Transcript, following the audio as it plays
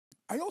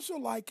I also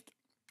liked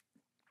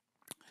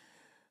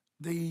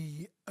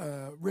the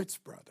Ritz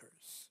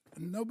brothers.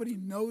 Nobody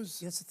knows.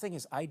 That's the thing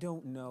is, I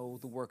don't know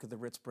the work of the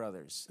Ritz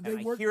brothers. They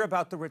And I hear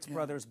about the Ritz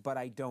brothers, but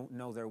I don't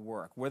know their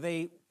work. Were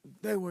they?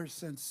 They were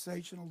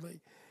sensational.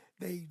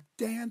 They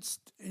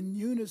danced in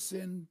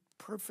unison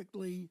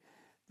perfectly.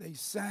 They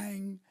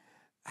sang.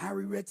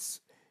 Harry Ritz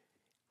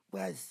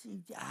had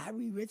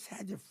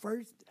the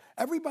first.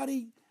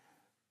 Everybody,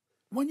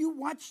 when you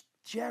watch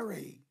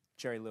Jerry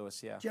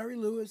Lewis, yeah. Jerry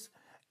Lewis,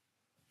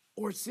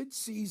 or Sid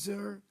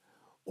Caesar,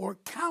 or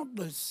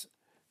countless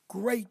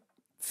great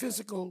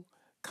physical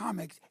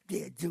comics,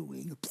 they're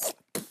doing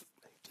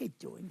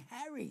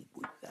Harry.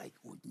 I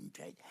wouldn't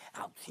say.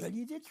 I'll tell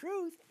you the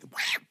truth.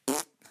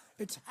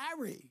 It's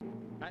Harry.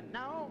 And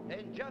now,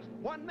 in just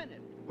 1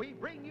 minute, we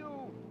bring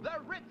you the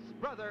Ritz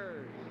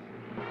Brothers.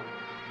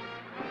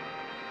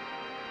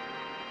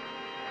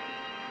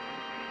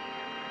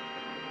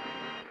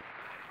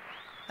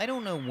 I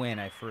don't know when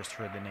I first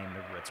heard the name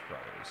the Ritz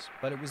Brothers,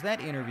 but it was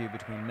that interview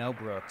between Mel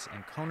Brooks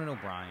and Conan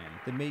O'Brien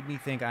that made me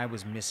think I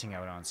was missing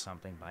out on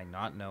something by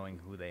not knowing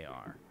who they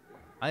are.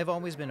 I have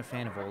always been a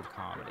fan of old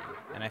comedy,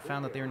 and I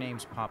found that their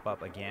names pop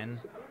up again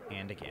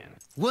and again.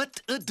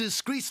 What a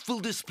disgraceful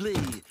display!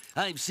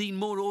 I've seen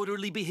more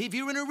orderly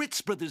behavior in a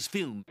Ritz Brothers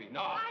film.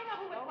 No. I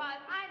know who it was.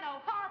 I know.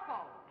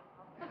 Harpo.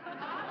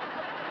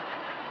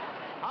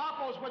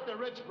 Harpo's with the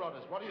Ritz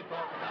Brothers. What are you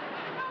talking about?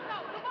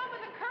 No, the one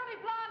with the curly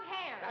blonde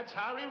hair. That's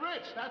Harry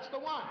Ritz. That's the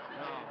one.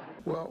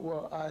 No.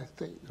 Well, I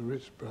think the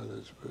Ritz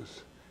Brothers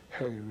was,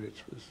 Harry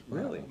Ritz was my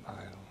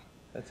idol.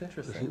 That's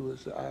interesting. He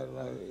was the idol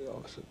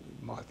of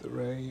Martha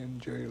Ray and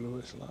Jerry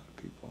Lewis, a lot of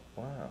people.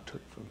 Wow.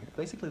 Took from him.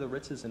 Basically, the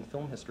Ritzes in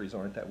film histories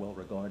aren't that well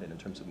regarded in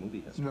terms of movie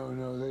history. No,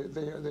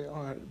 they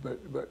aren't,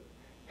 but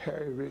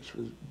Harry Ritz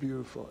was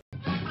beautiful.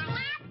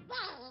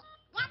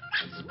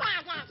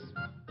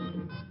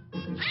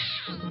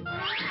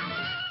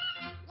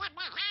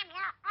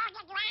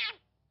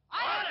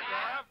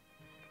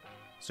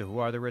 So who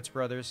are the Ritz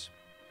Brothers?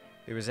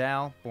 There was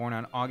Al, born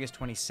on August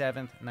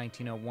 27th,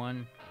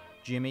 1901,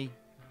 Jimmy,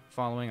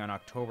 following on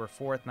October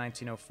 4th,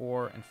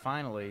 1904, and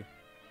finally,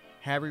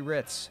 Harry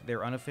Ritz,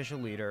 their unofficial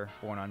leader,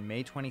 born on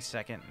May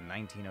 22nd,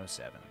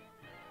 1907.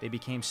 They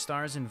became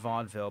stars in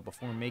vaudeville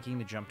before making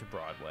the jump to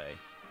Broadway,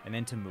 and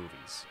then to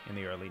movies in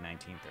the early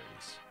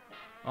 1930s.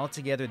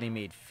 Altogether, they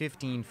made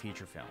 15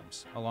 feature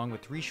films, along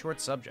with 3 short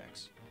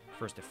subjects.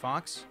 First at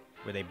Fox,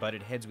 where they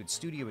butted heads with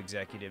studio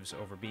executives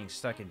over being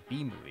stuck in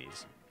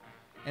B-movies,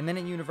 and then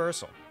at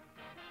Universal.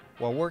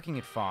 While working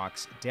at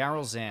Fox,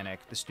 Darryl Zanuck,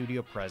 the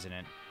studio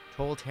president,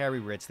 told Harry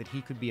Ritz that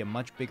he could be a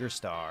much bigger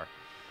star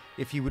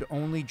if he would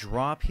only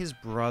drop his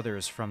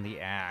brothers from the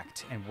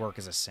act and work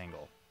as a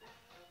single.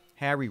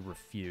 Harry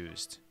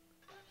refused.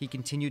 He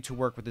continued to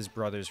work with his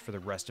brothers for the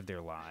rest of their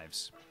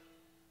lives.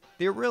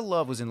 Their real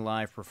love was in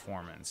live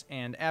performance,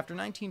 and after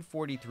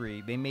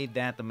 1943, they made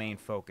that the main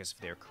focus of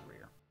their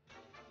career.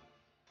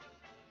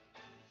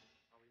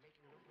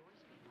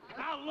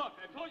 Now look,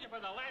 I told you for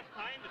the last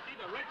time to see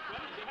the Ritz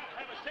Brothers, you have to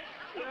have a ticket.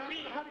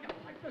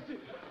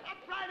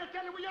 I'm trying to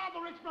tell you, we are the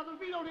Ritz Brothers.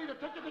 We don't need a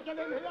ticket to get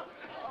in here.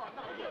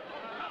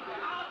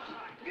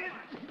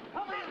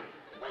 Come in.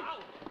 Wait,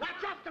 now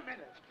just a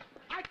minute.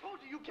 I told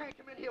you can't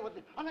come in here with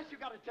me unless you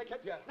got a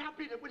ticket. Yeah. Now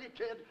beat it, will you,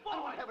 kid?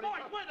 Boys,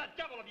 where the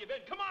devil have you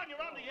been? Come on,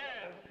 you're on the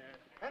air.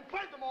 And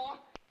furthermore,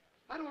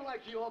 I don't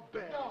like your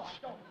bed. No, I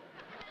don't.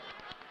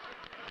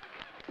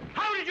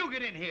 How did you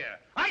get in here?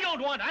 I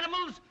don't want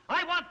animals.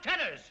 I want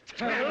tenors.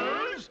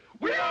 Tenors?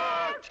 We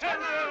are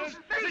tenors,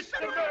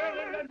 Mr.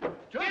 Merlin.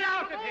 Get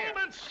out of here.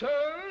 Moment,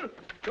 sir.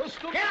 Just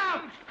a Get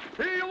out.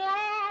 You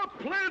want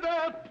to play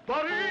that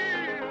body?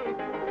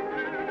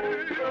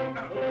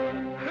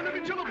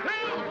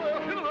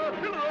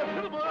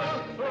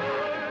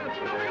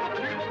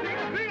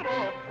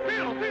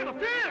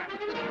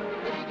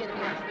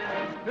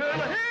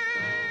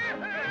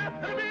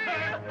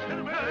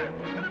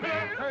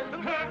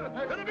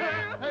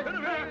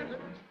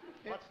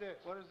 What's this?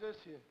 What is this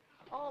here?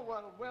 Oh,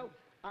 well,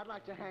 I'd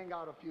like to hang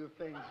out a few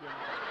things, you know.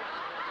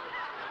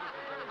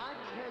 I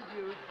tell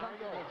you,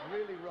 something is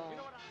really wrong.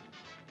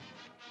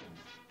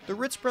 The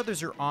Ritz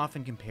brothers are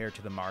often compared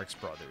to the Marx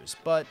Brothers,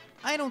 but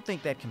I don't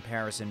think that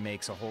comparison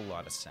makes a whole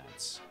lot of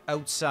sense,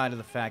 outside of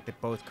the fact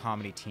that both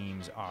comedy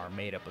teams are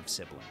made up of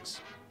siblings.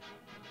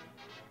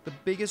 The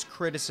biggest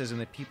criticism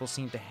that people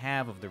seem to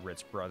have of the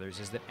Ritz brothers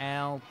is that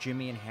Al,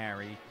 Jimmy, and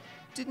Harry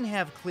didn't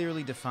have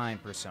clearly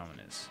defined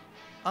personas.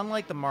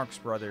 Unlike the Marx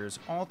Brothers,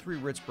 all 3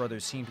 Ritz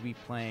brothers seem to be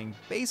playing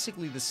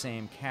basically the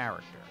same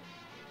character.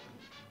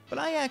 But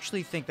I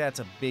actually think that's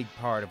a big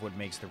part of what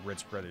makes the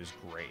Ritz brothers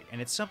great, and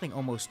it's something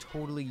almost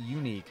totally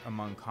unique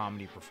among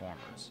comedy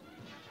performers.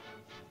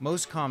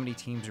 Most comedy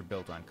teams are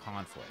built on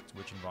conflict,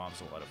 which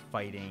involves a lot of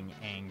fighting,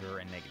 anger,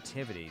 and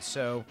negativity,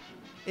 so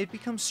it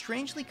becomes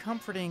strangely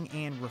comforting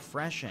and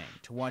refreshing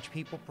to watch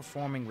people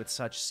performing with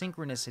such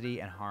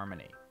synchronicity and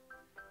harmony.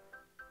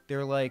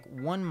 They're like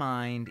one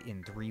mind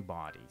in 3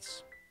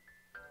 bodies.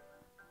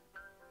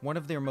 One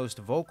of their most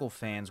vocal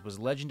fans was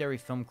legendary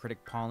film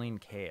critic Pauline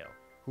Kael,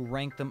 who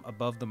ranked them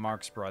above the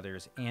Marx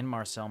Brothers and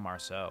Marcel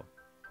Marceau.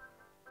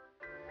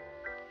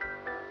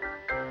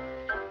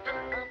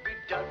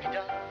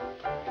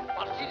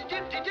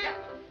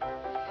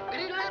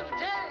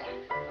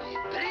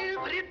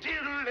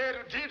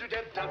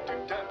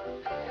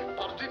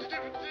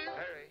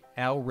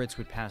 Al Ritz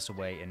would pass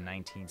away in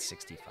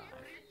 1965,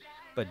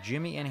 but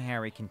Jimmy and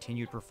Harry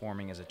continued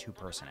performing as a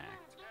two-person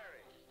act.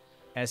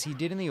 As he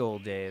did in the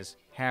old days,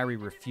 Harry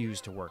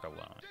refused to work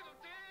alone,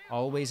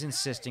 always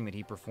insisting that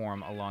he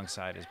perform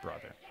alongside his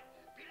brother.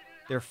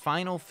 Their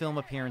final film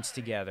appearance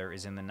together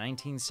is in the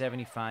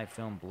 1975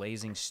 film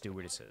Blazing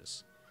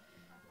Stewardesses,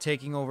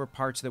 taking over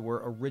parts that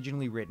were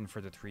originally written for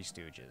the Three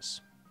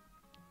Stooges.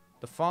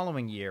 The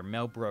following year,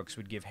 Mel Brooks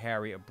would give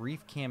Harry a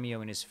brief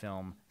cameo in his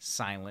film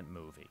Silent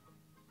Movie.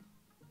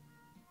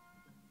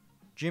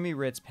 Jimmy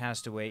Ritz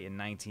passed away in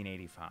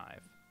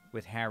 1985,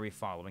 with Harry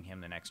following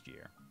him the next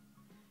year.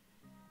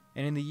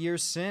 And in the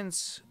years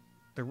since,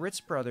 the Ritz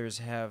brothers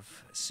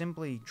have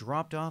simply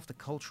dropped off the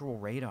cultural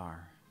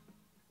radar.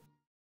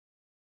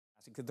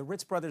 Did the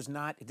Ritz brothers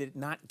did it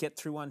not get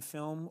through on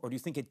film, or do you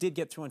think it did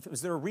get through on film?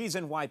 Is there a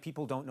reason why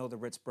people don't know the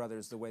Ritz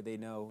brothers the way they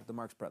know the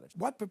Marx brothers?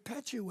 What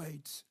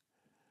perpetuates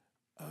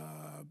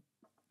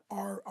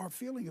our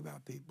feeling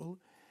about people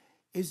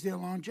is their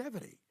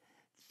longevity.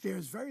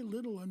 There's very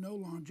little or no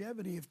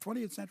longevity if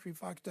 20th Century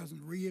Fox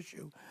doesn't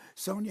reissue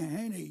Sonia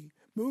Haney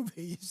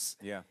movies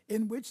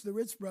in which the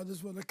Ritz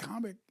brothers were the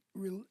comic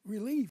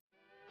relief.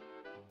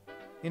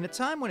 In a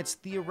time when it's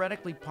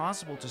theoretically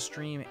possible to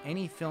stream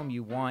any film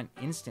you want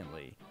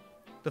instantly,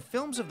 the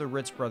films of the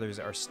Ritz brothers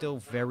are still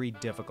very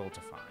difficult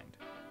to find.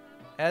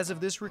 As of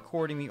this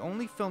recording, the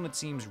only film that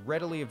seems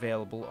readily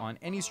available on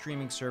any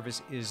streaming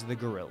service is The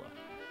Gorilla,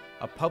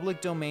 a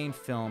public domain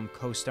film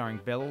co-starring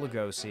Bela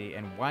Lugosi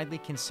and widely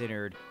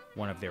considered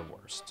one of their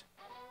worst.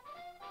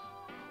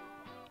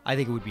 I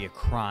think it would be a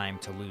crime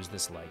to lose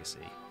this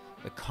legacy.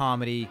 The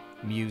comedy,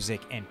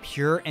 music, and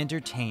pure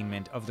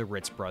entertainment of the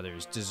Ritz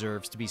brothers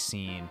deserves to be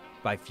seen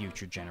by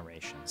future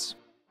generations.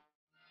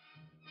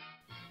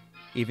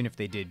 Even if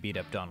they did beat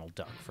up Donald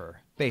Duck for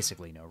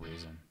basically no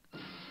reason.